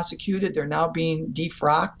being prosecuted. They're now being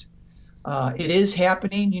defrocked. It is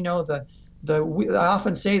happening. I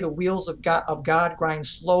often say the wheels of God grind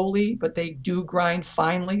slowly, but they do grind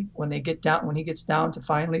finely when he gets down to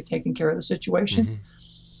finally taking care of the situation.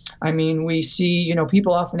 I mean, we see,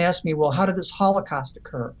 people often ask me, well, how did this Holocaust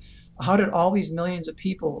occur? How did all these millions of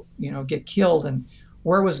people, get killed? And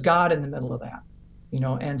where was God in the middle of that?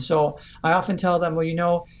 And so I often tell them,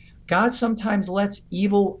 well, God sometimes lets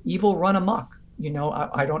evil run amok.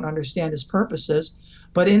 I don't understand his purposes.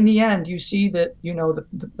 But in the end, you see that,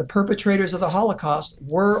 the perpetrators of the Holocaust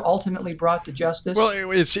were ultimately brought to justice.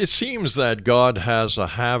 Well, it seems that God has a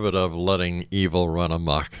habit of letting evil run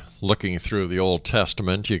amok. Looking through the Old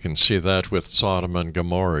Testament, you can see that with Sodom and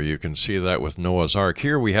Gomorrah. You can see that with Noah's Ark.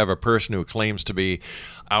 Here we have a person who claims to be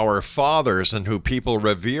our fathers and who people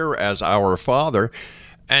revere as our father,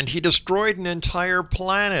 and he destroyed an entire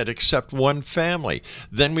planet except one family.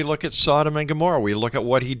 Then we look at Sodom and Gomorrah. We look at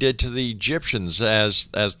what he did to the Egyptians as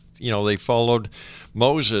they followed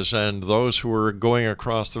Moses and those who were going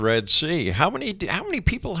across the Red Sea. How many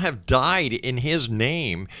people have died in his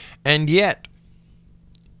name? And yet,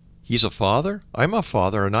 he's a father. I'm a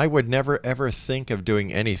father, and I would never ever think of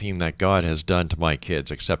doing anything that God has done to my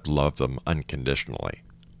kids except love them unconditionally.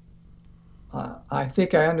 I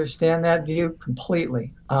think I understand that view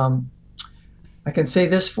completely. I can say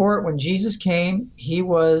this for it. When Jesus came, he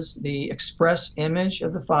was the express image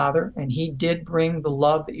of the Father, and he did bring the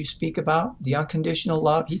love that you speak about, the unconditional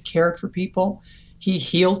love. He cared for people, he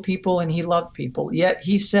healed people, and he loved people. Yet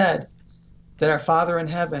he said that our Father in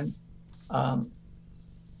heaven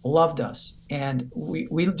loved us. And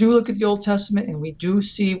we do look at the Old Testament, and we do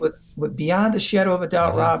see with beyond a shadow of a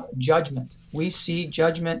doubt, Rob, judgment. We see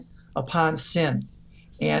judgment upon sin.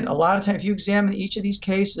 And a lot of times, if you examine each of these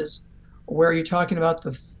cases where you're talking about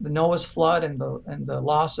the Noah's flood and the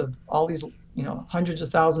loss of all these hundreds of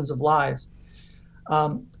thousands of lives,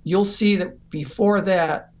 you'll see that before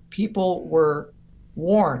that, people were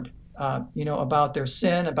warned about their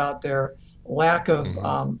sin, about their lack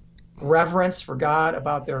of reverence for God,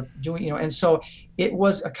 about their doing, and so it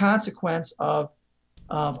was a consequence of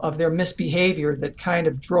their misbehavior that kind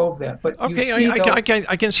of drove that. But okay,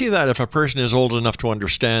 I can see that if a person is old enough to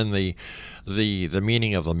understand the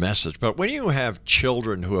meaning of the message. But when you have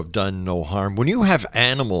children who have done no harm, when you have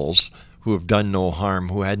animals who have done no harm,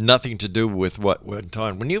 who had nothing to do with what went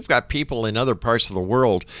on, when you've got people in other parts of the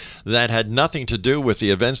world that had nothing to do with the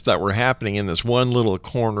events that were happening in this one little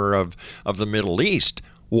corner of the Middle East,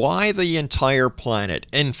 Why the entire planet?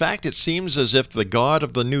 In fact, it seems as if the God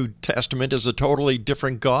of the New Testament is a totally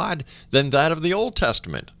different God than that of the Old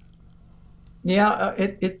Testament. Yeah,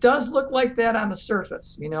 it does look like that on the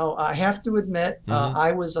surface. I have to admit,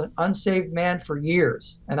 I was an unsaved man for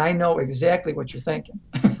years, and I know exactly what you're thinking.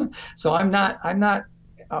 So I'm not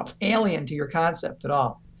alien to your concept at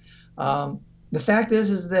all. The fact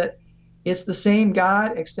is that it's the same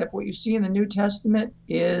God, except what you see in the New Testament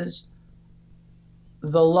is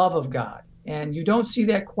the love of God. And you don't see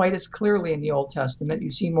that quite as clearly in the Old Testament. You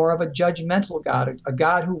see more of a judgmental God, a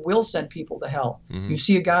God who will send people to hell. You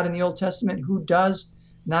see a God in the Old Testament who does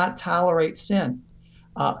not tolerate sin.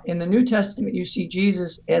 In the New Testament, you see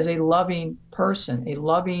Jesus as a loving person, a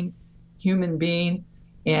loving human being.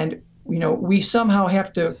 And, we somehow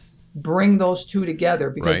have to bring those two together,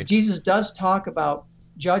 because Jesus does talk about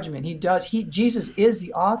judgment. Jesus is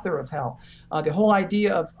the author of hell. The whole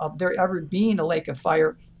idea of there ever being a lake of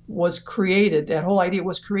fire was created. That whole idea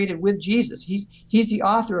was created with Jesus. He's the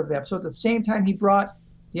author of that. So at the same time he brought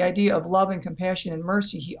the idea of love and compassion and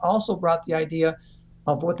mercy, he also brought the idea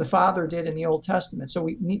of what the Father did in the Old Testament. So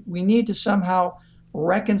we need to somehow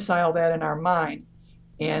reconcile that in our mind.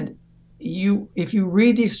 And if you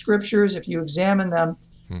read these scriptures, if you examine them,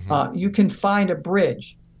 you can find a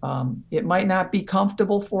bridge. It might not be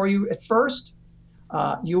comfortable for you at first.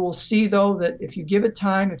 You will see, though, that if you give it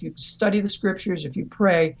time, if you study the scriptures, if you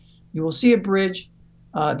pray, you will see a bridge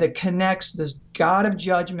that connects this God of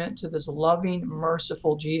judgment to this loving,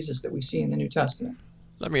 merciful Jesus that we see in the New Testament.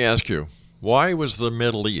 Let me ask you, why was the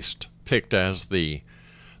Middle East picked as the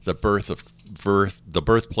birthplace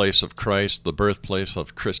of Christ, the birthplace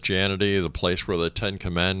of Christianity, the place where the Ten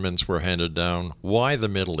Commandments were handed down? Why the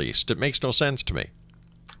Middle East? It makes no sense to me.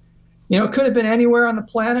 It could have been anywhere on the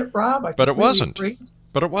planet, Rob. But it wasn't.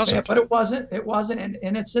 But it wasn't. Yeah, but it wasn't. It wasn't.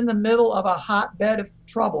 And it's in the middle of a hotbed of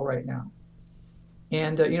trouble right now.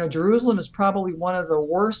 And, Jerusalem is probably one of the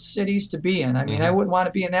worst cities to be in. I mean, I wouldn't want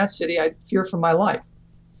to be in that city. I'd fear for my life.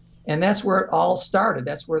 And that's where it all started.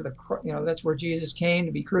 That's where that's where Jesus came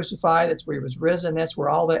to be crucified. That's where he was risen. That's where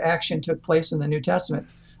all the action took place in the New Testament,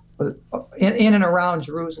 in and around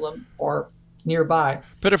Jerusalem or nearby.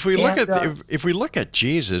 But if we look at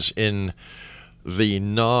Jesus in the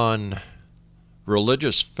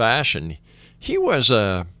non-religious fashion, he was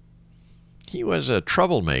a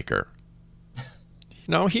troublemaker.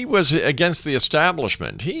 He was against the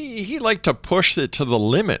establishment. He liked to push it to the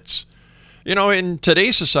limits. In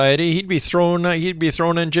today's society, he'd be thrown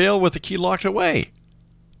in jail with the key locked away.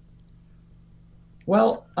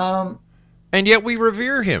 Well, and yet we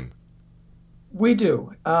revere him. We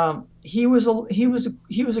do. He was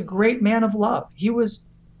a great man of love. He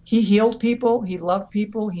healed people. He loved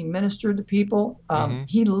people. He ministered to people.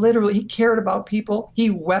 He cared about people. He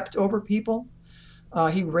wept over people.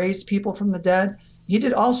 He raised people from the dead. He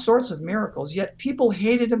did all sorts of miracles. Yet people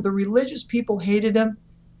hated him. The religious people hated him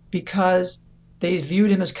because they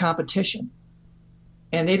viewed him as competition,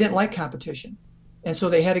 and they didn't like competition, and so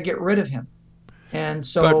they had to get rid of him. And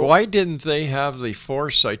so, but why didn't they have the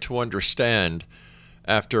foresight to understand,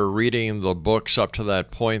 after reading the books up to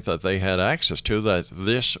that point that they had access to, that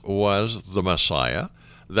this was the Messiah,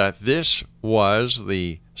 that this was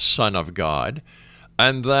the Son of God,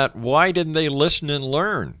 and that why didn't they listen and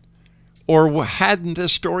learn? Or hadn't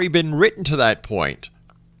this story been written to that point?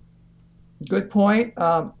 Good point.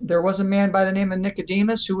 There was a man by the name of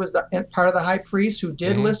Nicodemus who was part of the high priest who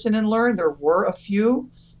did listen and learn. There were a few,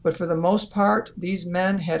 but for the most part, these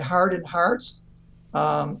men had hardened hearts.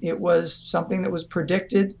 It was something that was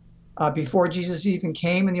predicted before Jesus even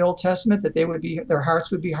came in the Old Testament, that their hearts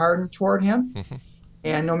would be hardened toward him.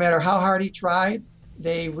 And no matter how hard he tried,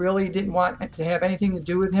 they really didn't want to have anything to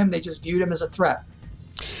do with him. They just viewed him as a threat.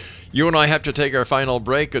 You and I have to take our final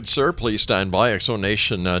break. Good sir, please stand by.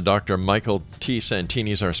 Exonation, Dr. Michael T.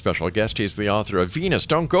 Santini is our special guest. He's the author of Venus,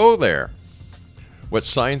 Don't Go There. What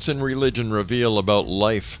Science and Religion Reveal About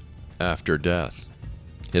Life After Death.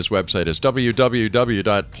 His website is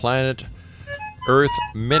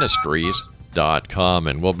www.planetearthministries.com.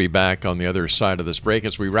 And we'll be back on the other side of this break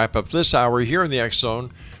as we wrap up this hour here in the X Zone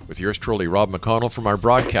with yours truly, Rob McConnell, from our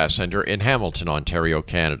broadcast center in Hamilton, Ontario,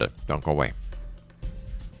 Canada. Don't go away.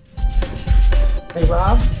 Hey,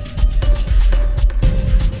 Rob.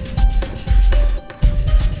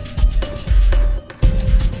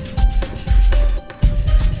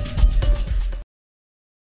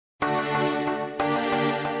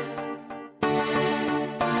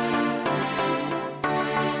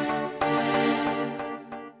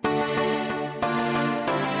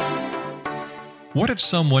 What if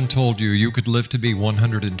someone told you you could live to be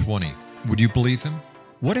 120? Would you believe him?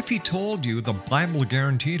 What if he told you the Bible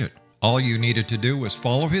guaranteed it? All you needed to do was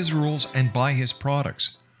follow his rules and buy his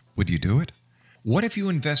products. Would you do it? What if you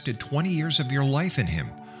invested 20 years of your life in him?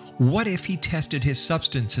 What if he tested his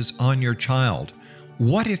substances on your child?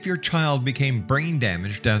 What if your child became brain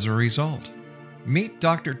damaged as a result? Meet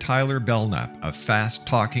Dr. Tyler Belknap, a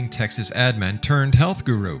fast-talking Texas admin turned health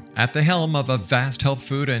guru. At the helm of a vast health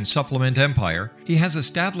food and supplement empire, he has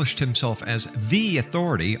established himself as the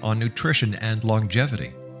authority on nutrition and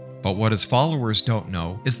longevity. But what his followers don't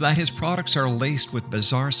know is that his products are laced with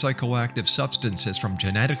bizarre psychoactive substances from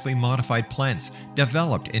genetically modified plants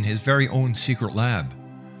developed in his very own secret lab.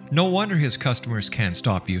 No wonder his customers can't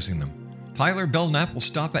stop using them. Tyler Belknap will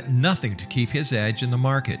stop at nothing to keep his edge in the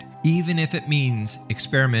market, even if it means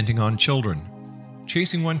experimenting on children.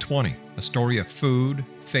 Chasing 120, a story of food,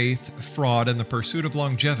 faith, fraud, and the pursuit of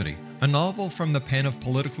longevity, a novel from the pen of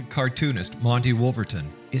political cartoonist Monty Wolverton,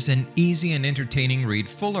 is an easy and entertaining read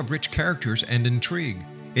full of rich characters and intrigue.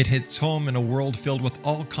 It hits home in a world filled with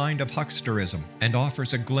all kind of hucksterism and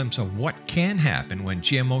offers a glimpse of what can happen when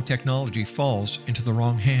GMO technology falls into the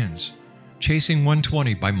wrong hands. Chasing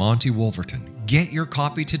 120 by Monty Wolverton. Get your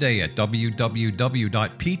copy today at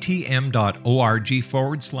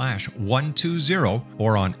www.ptm.org/120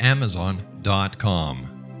 or on Amazon.com.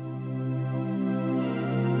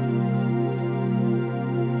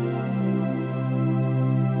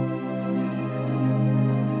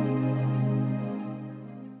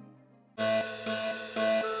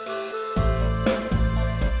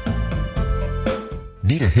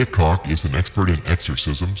 Nita Hickok is an expert in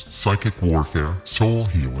exorcisms, psychic warfare, soul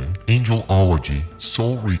healing, angelology,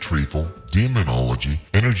 soul retrieval, demonology,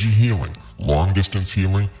 energy healing, long-distance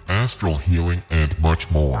healing, astral healing, and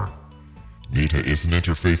much more. Nita is an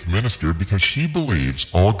interfaith minister because she believes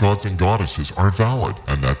all gods and goddesses are valid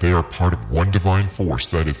and that they are part of one divine force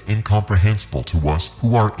that is incomprehensible to us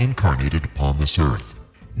who are incarnated upon this earth.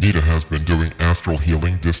 Nita has been doing astral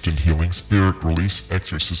healing, distant healing, spirit release,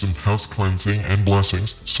 exorcism, house cleansing and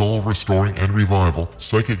blessings, soul restoring and revival,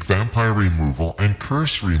 psychic vampire removal and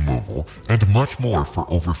curse removal, and much more for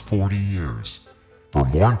over 40 years. For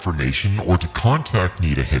more information or to contact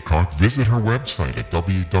Nita Hickok, visit her website at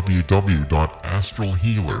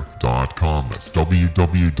www.astralhealer.com. That's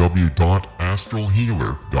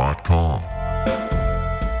www.astralhealer.com.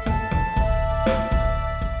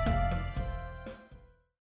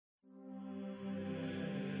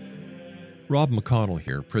 Rob McConnell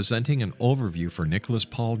here, presenting an overview for Nicholas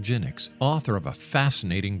Paul Jennings, author of a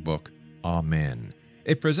fascinating book, Amen.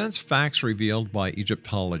 It presents facts revealed by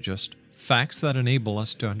Egyptologists, facts that enable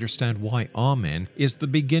us to understand why Amen is the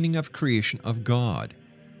beginning of creation of God.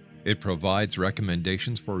 It provides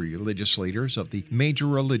recommendations for religious leaders of the major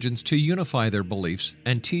religions to unify their beliefs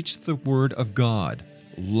and teach the Word of God.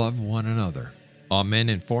 Love one another. Amen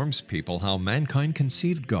informs people how mankind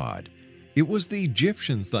conceived God. It was the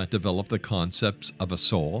Egyptians that developed the concepts of a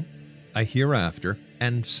soul, a hereafter,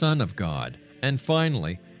 and Son of God. And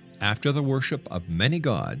finally, after the worship of many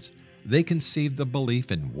gods, they conceived the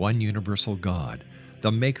belief in one universal God,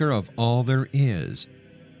 the maker of all there is.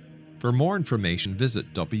 For more information,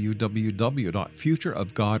 visit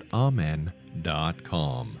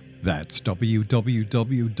www.futureofgodamen.com. That's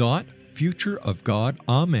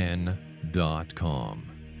www.futureofgodamen.com.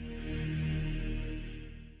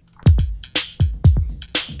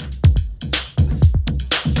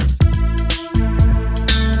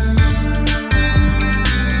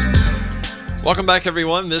 Welcome back,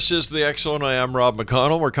 everyone. This is the X Zone. I am Rob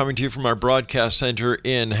McConnell. We're coming to you from our broadcast center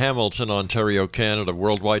in Hamilton, Ontario, Canada.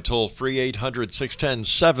 Worldwide toll-free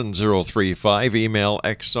 800-610-7035. Email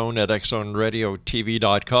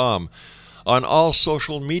xzone@xzoneradiotv.com. On all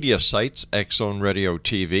social media sites, X Zone Radio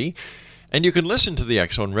TV. And you can listen to the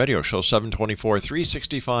X Zone Radio Show 724,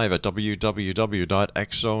 365 at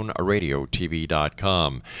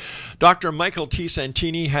www.xzoneradiotv.com. Dr. Michael T.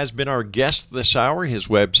 Santini has been our guest this hour. His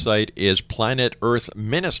website is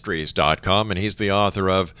planetearthministries.com, and he's the author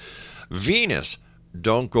of Venus,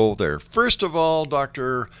 Don't Go There. First of all,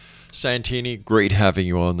 Dr. Santini, great having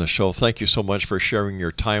you on the show. Thank you so much for sharing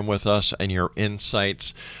your time with us and your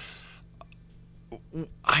insights.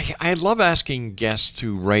 I love asking guests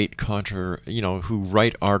who write who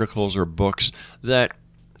write articles or books that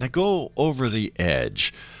go over the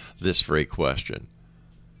edge. This very question: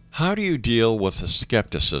 how do you deal with the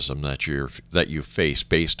skepticism that you face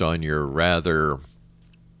based on your rather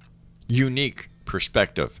unique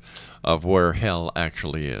perspective of where hell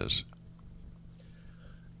actually is?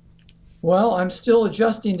 Well, I'm still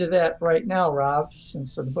adjusting to that right now, Rob,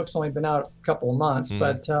 since the book's only been out a couple of months.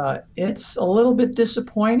 But it's a little bit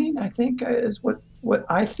disappointing, I think, is what what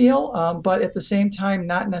I feel, but at the same time,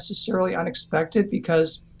 not necessarily unexpected,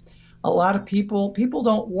 because a lot of people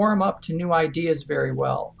don't warm up to new ideas very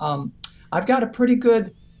well. I've got a pretty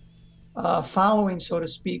good following, so to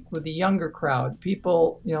speak, with the younger crowd.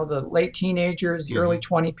 People, the late teenagers, the early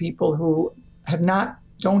 20 people who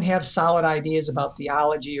don't have solid ideas about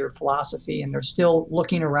theology or philosophy, and they're still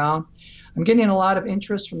looking around. I'm getting a lot of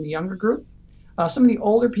interest from the younger group. Some of the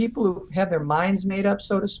older people who have their minds made up,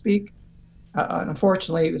 so to speak.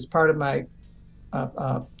 Unfortunately, it was part of my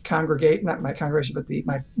congregation, not my congregation, but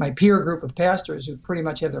my peer group of pastors who pretty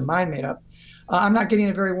much have their mind made up. I'm not getting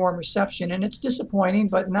a very warm reception, and it's disappointing,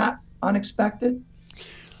 but not unexpected.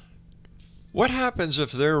 What happens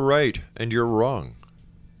if they're right and you're wrong?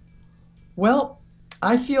 Well,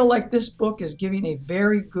 I feel like this book is giving a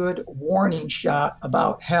very good warning shot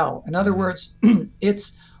about hell. In other words,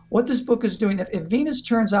 it's what this book is doing. If Venus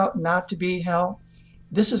turns out not to be hell,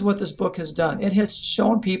 this is what this book has done. It has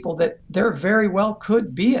shown people that there very well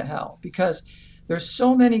could be a hell, because there's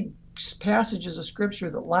so many passages of scripture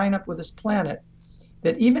that line up with this planet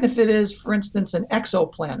that even if it is, for instance, an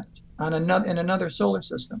exoplanet in another solar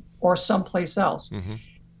system or someplace else,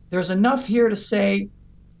 there's enough here to say,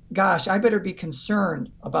 gosh, I better be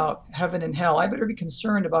concerned about heaven and hell. I better be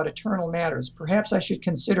concerned about eternal matters. Perhaps I should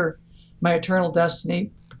consider my eternal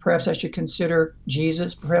destiny. Perhaps I should consider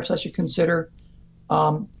Jesus. Perhaps I should consider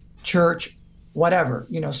church, whatever,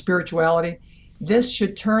 spirituality. This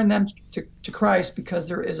should turn them to Christ,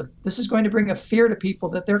 because this is going to bring a fear to people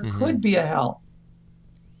that there could be a hell.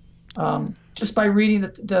 Just by reading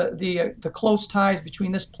the close ties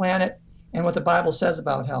between this planet and what the Bible says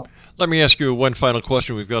about hell. Let me ask you one final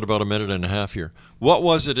question. We've got about a minute and a half here. What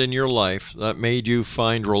was it in your life that made you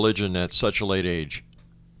find religion at such a late age?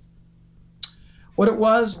 What it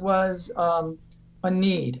was a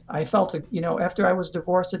need. I felt, after I was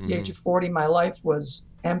divorced at the age of 40, my life was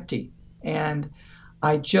empty. And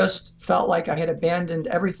I just felt like I had abandoned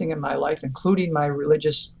everything in my life, including my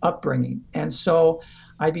religious upbringing. And so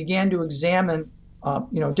I began to examine,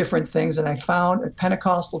 different things. And I found a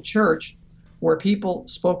Pentecostal church where people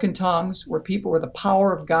spoke in tongues, where the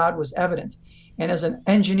power of God was evident. And as an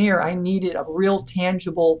engineer, I needed a real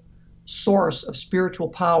tangible source of spiritual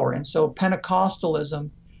power. And so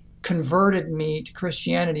Pentecostalism converted me to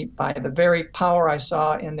Christianity by the very power I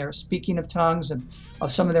saw in their speaking of tongues and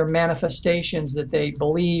of some of their manifestations that they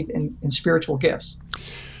believe in spiritual gifts.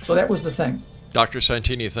 So that was the thing. Dr.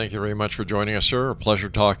 Santini, thank you very much for joining us, sir. A pleasure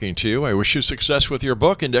talking to you. I wish you success with your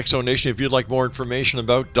book. And Exo Nation, if you'd like more information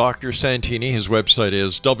about Dr. Santini, his website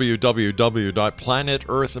is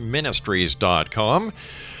www.planetearthministries.com.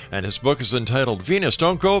 And his book is entitled Venus,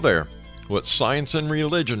 Don't Go There: What Science and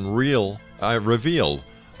Religion Reveal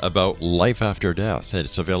About Life After Death.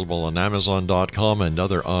 It's available on Amazon.com and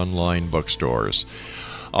other online bookstores.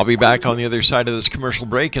 I'll be back on the other side of this commercial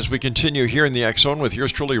break as we continue here in the X Zone with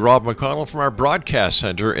yours truly, Rob McConnell, from our broadcast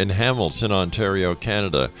center in Hamilton, Ontario,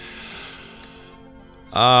 Canada.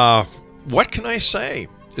 What can I say?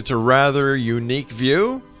 It's a rather unique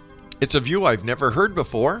view. It's a view I've never heard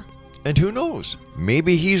before. And who knows?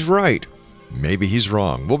 Maybe he's right. Maybe he's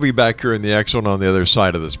wrong. We'll be back here in the X Zone on the other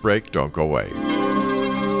side of this break. Don't go away.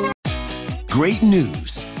 Great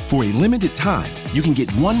news. For a limited time, you can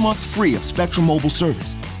get 1 month free of Spectrum Mobile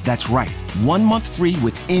service. That's right, 1 month free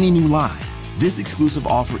with any new line. This exclusive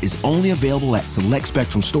offer is only available at select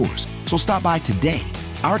Spectrum stores, so stop by today.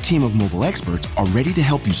 Our team of mobile experts are ready to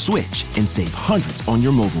help you switch and save hundreds on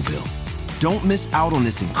your mobile bill. Don't miss out on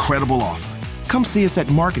this incredible offer. Come see us at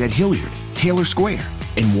Market at Hilliard, Taylor Square,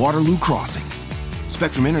 and Waterloo Crossing.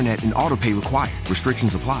 Spectrum Internet and autopay required.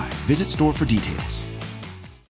 Restrictions apply. Visit store for details.